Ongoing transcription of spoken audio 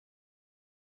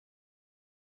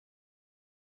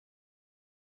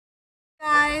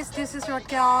guys, this is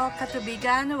Raquel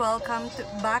Katubigan. Welcome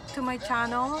back to my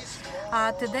channel.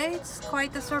 Today it's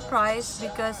quite a surprise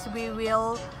because we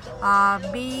will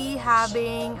be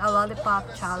having a lollipop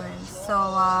challenge.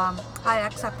 So I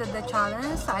accepted the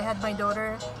challenge. I had my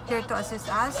daughter here to assist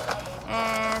us,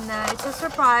 and it's a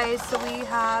surprise. We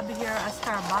have here a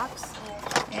Starbucks,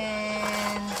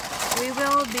 and we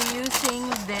will be using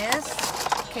this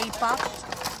K-pop.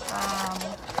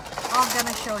 I'm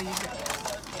gonna show you guys.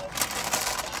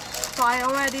 So I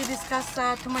already discussed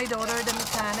to my daughter the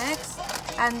mechanics,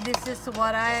 and this is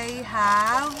what I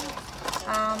have.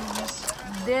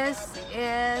 This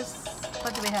is,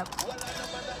 what do we have?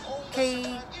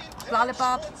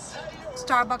 Lollipop,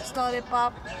 Starbucks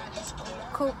lollipop,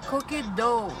 cookie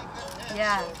dough.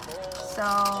 Yeah. So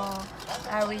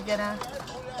are we gonna?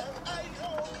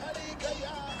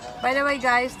 By the way,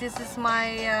 guys, this is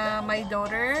my my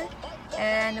daughter,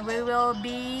 and we will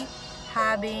be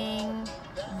having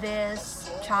this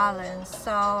challenge.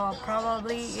 So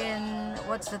probably in,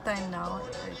 what's the time now?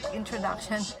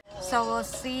 Introduction. So we'll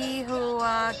see who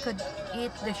could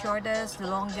eat the shortest, the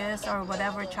longest, or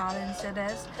whatever challenge it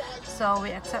is. So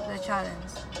we accept the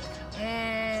challenge.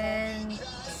 And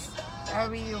are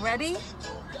we ready?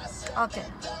 Okay.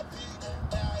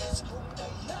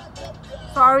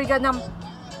 So are we gonna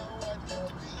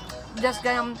just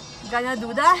gonna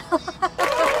do that?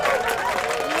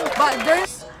 But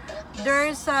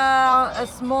there's a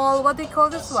small, what do you call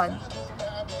this one?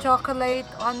 Chocolate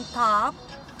on top.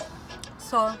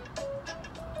 So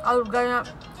I'm gonna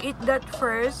eat that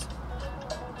first.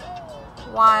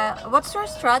 What's your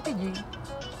strategy?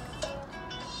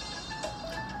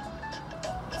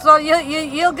 So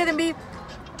you're gonna be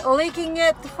licking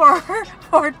it for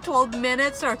 12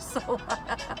 minutes or so.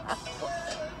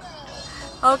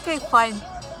 Okay, fine.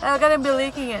 I'm gonna be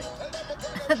licking it.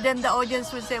 Then the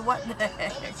audience will say, what the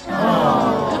heck?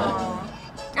 Oh.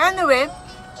 Anyway,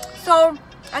 so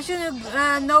as you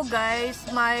know, guys,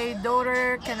 my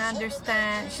daughter can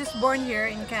understand. She's born here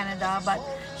in Canada, but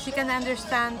she can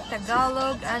understand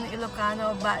Tagalog and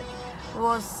Ilocano. But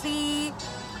we'll see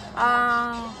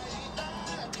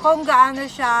kung gaano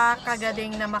siya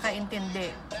kagaling na makaintindi.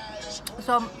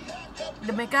 So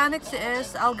the mechanics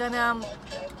is, I'm gonna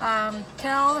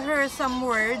tell her some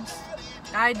words,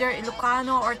 either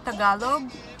Ilocano or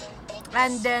Tagalog,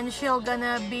 and then she'll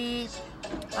gonna be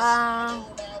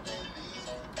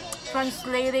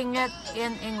translating it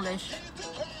in English.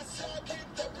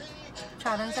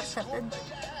 Challenge accepted.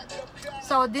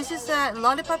 So this is a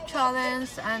lollipop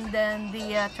challenge, and then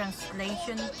the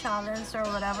translation challenge or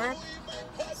whatever.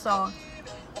 So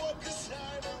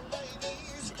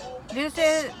this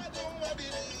is,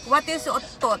 what is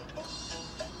utot?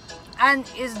 And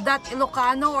is that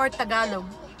Ilocano or Tagalog?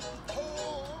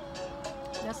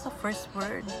 That's the first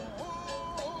word.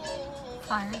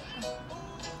 Fart.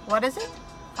 What is it?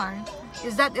 Fart.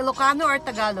 Is that Ilocano or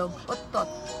Tagalog? Utot.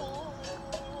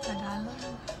 Tagalog.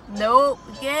 No.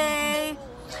 Yay!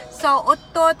 So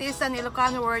utot is an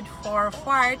Ilocano word for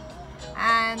fart,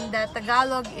 and the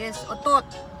Tagalog is utot.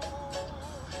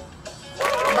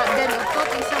 But then utot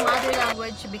in some other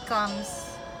language becomes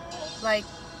like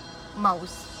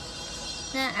mouse.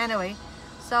 Yeah, anyway,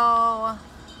 so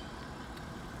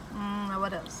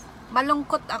what else?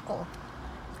 Malungkot ako.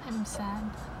 I'm sad.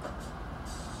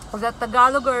 Was that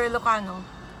Tagalog or Ilocano?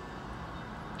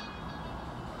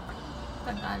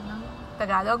 Tagalog.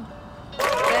 Tagalog?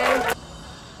 Okay.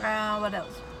 What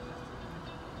else?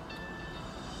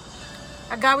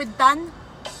 Agawid tan?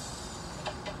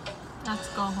 Let's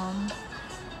go home.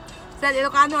 Is that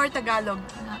Ilocano or Tagalog?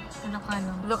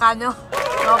 Ilocano. Ilocano?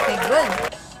 Okay, good.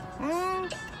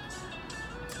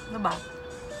 Ano ba?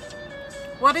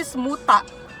 What is muta?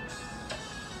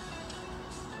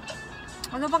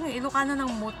 Ano bang Ilocano ng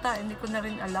muta? Hindi ko na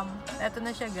rin alam. Eto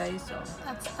na siya, guys. So,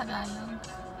 That's Tagalog.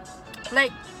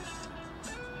 like,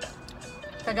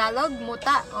 Tagalog,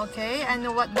 muta. Okay, and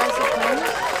what does it mean?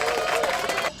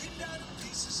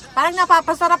 Parang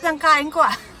napapasarap ng kain ko,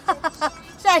 ah.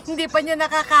 Siya, hindi pa niya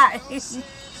nakakain.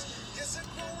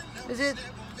 It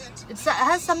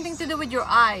has something to do with your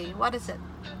eye. What is it?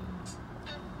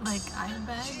 Like eye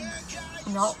bags?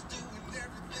 No.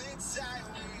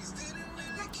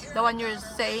 The one you were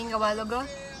saying a while ago?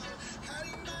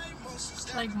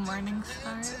 Like morning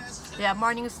stars? Yeah,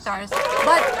 morning stars.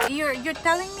 But you're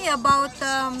telling me about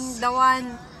the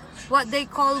one, what they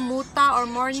call muta or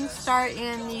morning star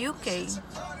in UK.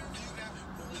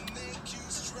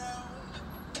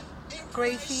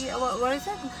 Crazy, what is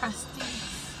it? Crusties.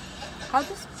 How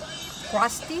does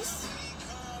crusties?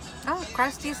 Oh,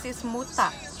 crusties is muta.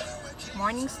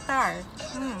 Morning star.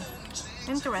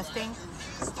 Interesting.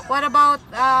 What about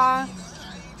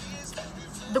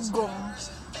dugong?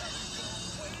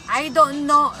 I don't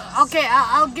know. Okay,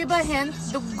 I'll give a hint.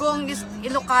 Dugong is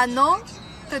Ilocano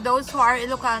to those who are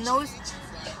Ilocanos.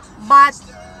 But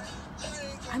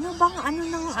ano bang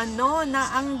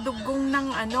ang dugong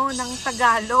ng ng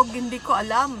Tagalog, hindi ko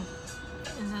alam.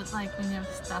 Is it like when you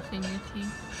have stuff in your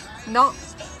teeth? No.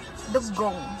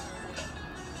 Dugong.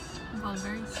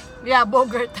 Boogers? Yeah,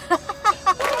 bogart.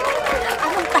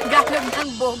 Anong Tagalog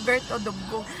ng bogart o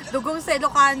dugong? Dugong sa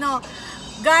Ilocano.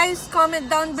 Guys, comment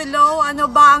down below, ano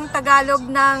ba ang Tagalog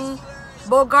ng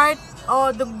bogart o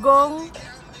dugong?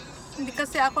 Hindi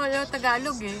kasi ako alam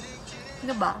Tagalog eh.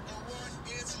 Ano ba?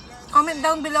 Comment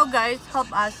down below guys, help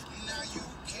us.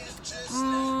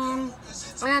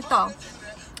 Ano to?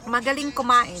 Magaling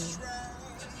kumain.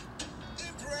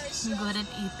 Good at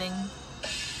eating.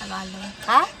 Tagalog.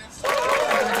 Ha?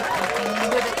 Good at eating.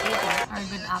 Good at eating. Or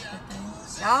good appetite.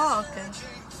 Oh, okay.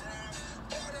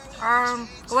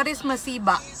 What is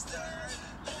masiba? Is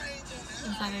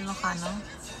that Ilocano?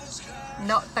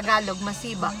 No, Tagalog,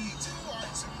 masiba.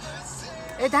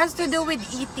 It has to do with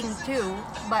eating too,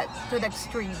 but to the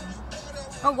extreme.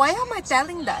 Oh, why am I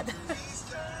telling that?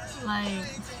 Like,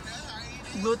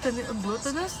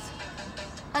 Glutinous?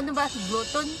 Ano ba?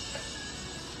 Gluten?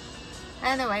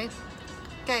 Anyway.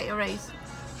 Okay, erase.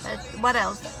 What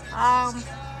else?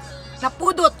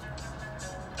 Napudot.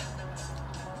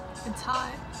 it's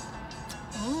hot.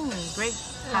 Great.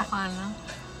 Ilocano.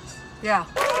 Yeah.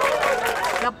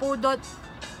 Napudot.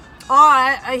 Oh,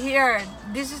 I hear.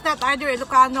 This is not either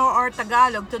Ilocano or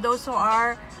Tagalog. To those who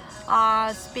are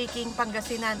speaking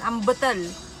Pangasinan, ambatal.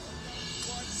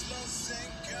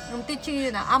 I'm teaching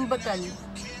you na, ambatal.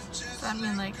 Does that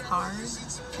mean like hard?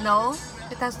 No,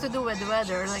 it has to do with the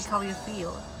weather, like how you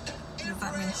feel. Does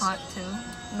that mean hot too?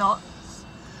 No,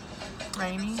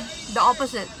 Rainy? the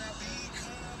opposite.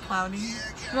 Cloudy?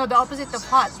 No, the opposite of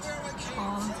hot.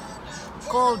 Cold?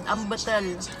 Cold,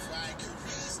 ambatal.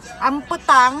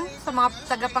 Amputang sa mga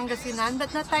taga Pangasinan,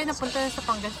 but not tayo napunta na sa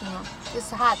Pangasinan.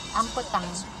 It's hot, amputang.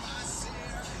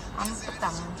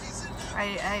 Amputang.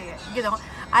 You know,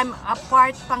 I'm a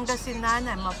part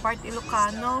Pangasinan, I'm a part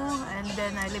Ilocano, and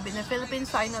then I live in the Philippines,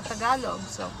 so I know Tagalog.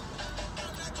 So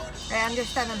I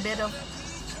understand a bit of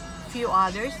few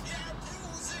others.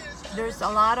 There's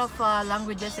a lot of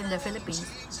languages in the Philippines.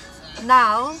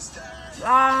 Now,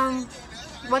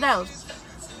 what else?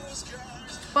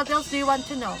 What else do you want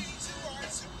to know?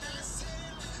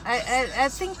 I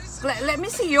think, let me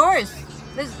see yours.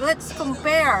 Let's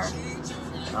compare.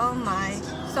 Oh my.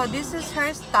 So this is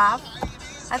her stuff.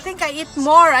 I think I eat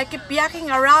more. I keep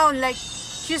yakking around like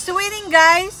she's winning,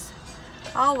 guys.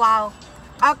 Oh wow.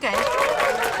 Okay.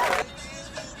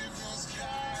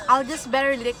 I'll just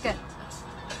better lick it.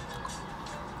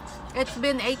 It's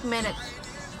been 8 minutes.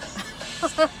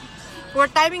 We're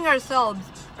timing ourselves.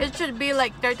 It should be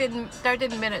like 13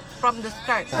 minutes from the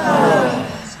start.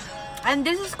 And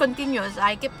this is continuous.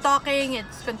 I keep talking,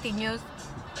 it's continuous.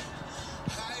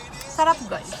 Sarap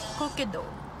guys. Cookie dough.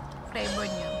 Flavor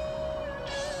niya.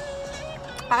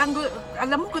 Parang,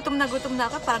 alam mo, gutom na ako.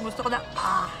 Parang gusto ko na,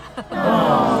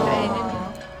 kainin mo.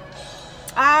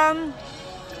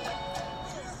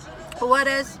 What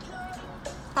is,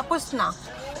 tapos na.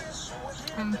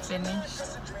 I'm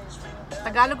finished.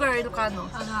 Tagalog or Ilocano?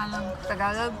 Tagalog.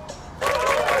 Tagalog.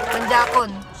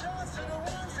 Manjakon.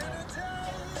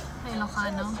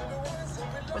 Ilocano.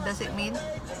 What does it mean?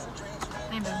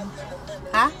 I don't know.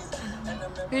 Ha?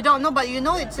 You don't know, but you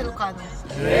know it's Ilocano.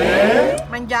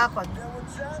 Manjakon.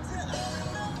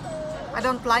 I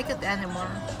don't like it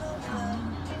anymore.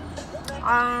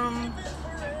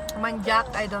 Manjak,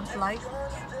 I don't like.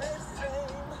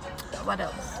 What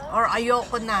else? Or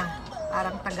ayoko na.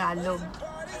 Parang Tagalog.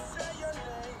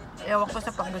 Ewan ko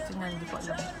sa Pangasinan, hindi ko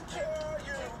alam.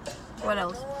 What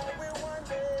else?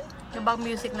 Yung bang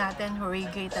music natin,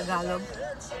 reggae, Tagalog.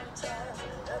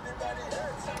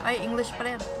 Ay, English pa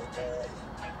rin.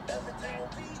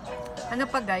 Ano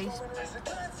pa guys?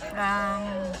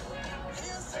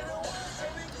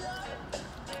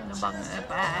 Ano bang,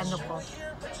 ano ko?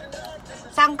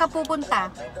 Saan ka pupunta?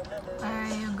 Where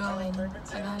are you going?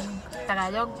 Tagalog.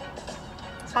 Tagalog?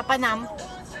 Papanam?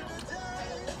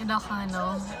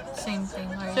 Ilocano. Same thing.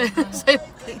 Where are you going? Same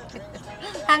thing.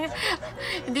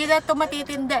 Hindi na ito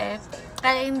matitinda eh.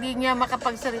 Kaya hindi niya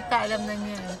makapagsalita, alam na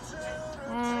niya eh.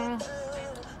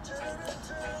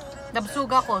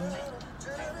 Nabsuga kon.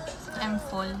 I'm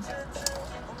full.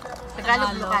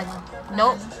 Tagalog, Tagalog. Ilocano.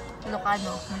 No,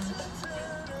 Ilocano.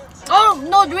 Oh,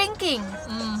 no drinking.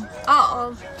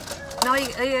 Oo. No,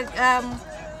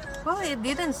 Well, it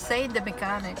didn't say the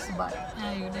mechanics, but...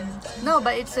 Yeah, you didn't. No,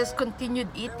 but it says continued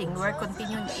eating. We're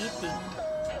continuing eating.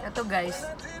 Ito guys,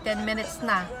 10 minutes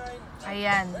na.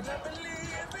 Ayan.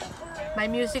 May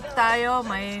music tayo,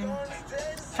 may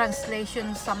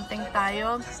translation something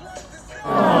tayo.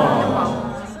 Ano pa?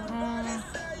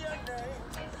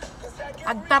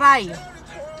 Agtaray.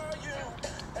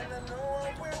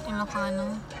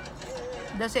 Ilocano.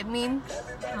 Does it mean?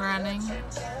 Running.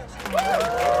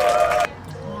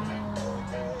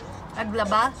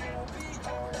 Aglaba?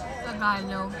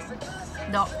 Tagalog.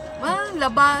 No. Well,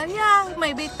 laba. Yeah,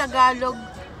 maybe Tagalog.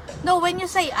 No, when you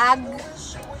say ag,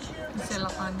 It's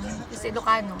Ilocano. is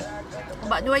Ilocano.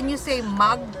 But when you say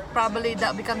mag, probably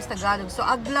that becomes Tagalog. So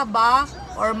aglaba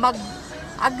or mag...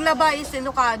 Aglaba is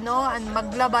Ilocano and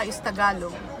maglaba is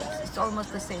Tagalog. It's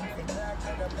almost the same thing.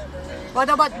 What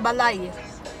about balay?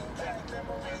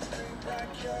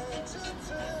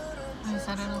 Is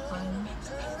that Ilocano?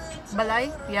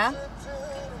 Balay? Yeah?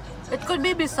 It could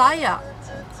be Bisaya.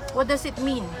 What does it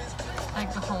mean?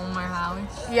 Like a home or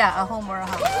house? Yeah, a home or a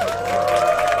house.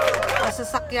 A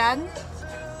sasakyan?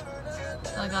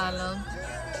 Tagalog.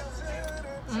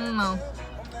 No.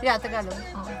 Yeah, Tagalog.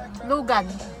 Oh, Lugan.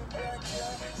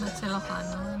 that's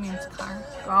Ilocano. It means car.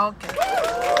 Okay.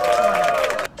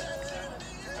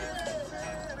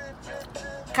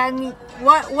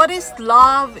 What is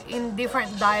love in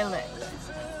different dialects?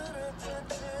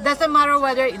 Doesn't matter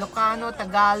whether Ilocano,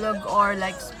 Tagalog, or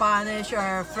like Spanish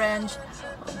or French.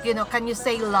 You know, can you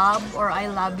say love or I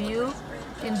love you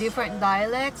in different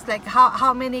dialects? Like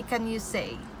how many can you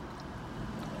say?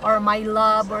 Or my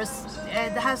love, or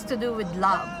it has to do with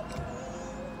love.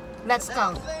 Let's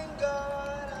count.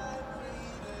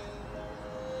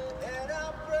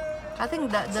 I think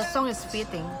that the song is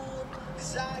fitting.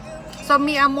 So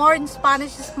mi amor in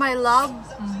Spanish is my love.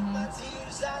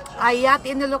 Ayat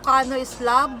in Ilocano is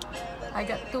love. I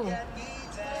got 2.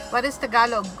 What is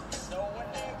Tagalog?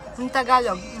 In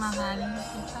Tagalog, Mahal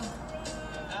kita.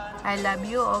 I love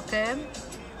you, okay.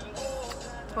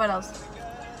 What else?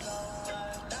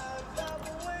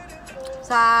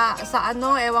 Sa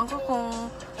ano, ewan ko kung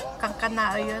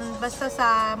kangkana yun. Basta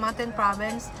sa Mountain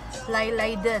Province,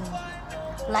 Laylayden.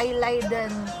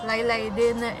 Laylayden.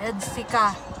 Laylayden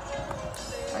Edsika.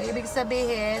 So, ibig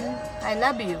sabihin, I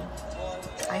love you.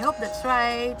 I hope that's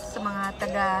right. Sa mga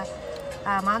taga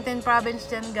Mountain Province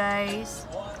dyan, guys.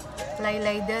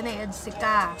 Laylayden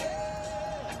Edsika.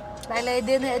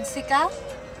 Laylayden Edsika?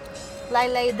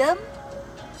 Laylaydem?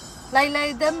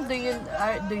 Laylaydem,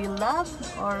 do you love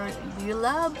or do you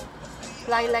love?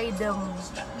 Laylaydem.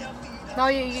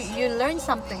 Now you learn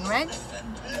something, right?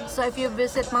 So if you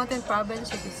visit Mountain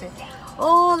Province, you can say,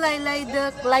 oh,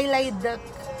 Laylaydek, Laylaydek,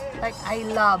 like I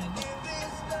love.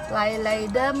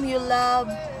 Laylaydem, you love.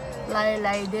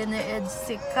 Laylayden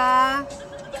Edsika,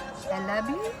 I love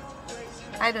you.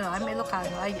 I don't know, I'm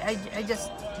Ilocano. I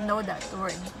just know that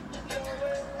word.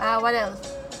 What else?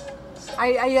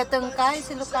 Ayatang ka is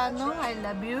Ilocano, I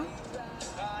love you.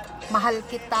 Mahal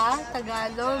kita,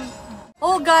 Tagalog.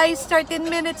 Oh guys, 13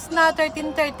 minutes na,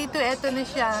 13:32, eto na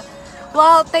siya.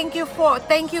 Well, thank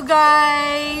you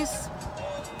guys.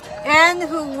 And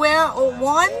who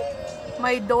won?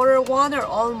 My daughter won or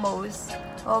almost.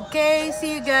 Okay,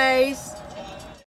 see you guys.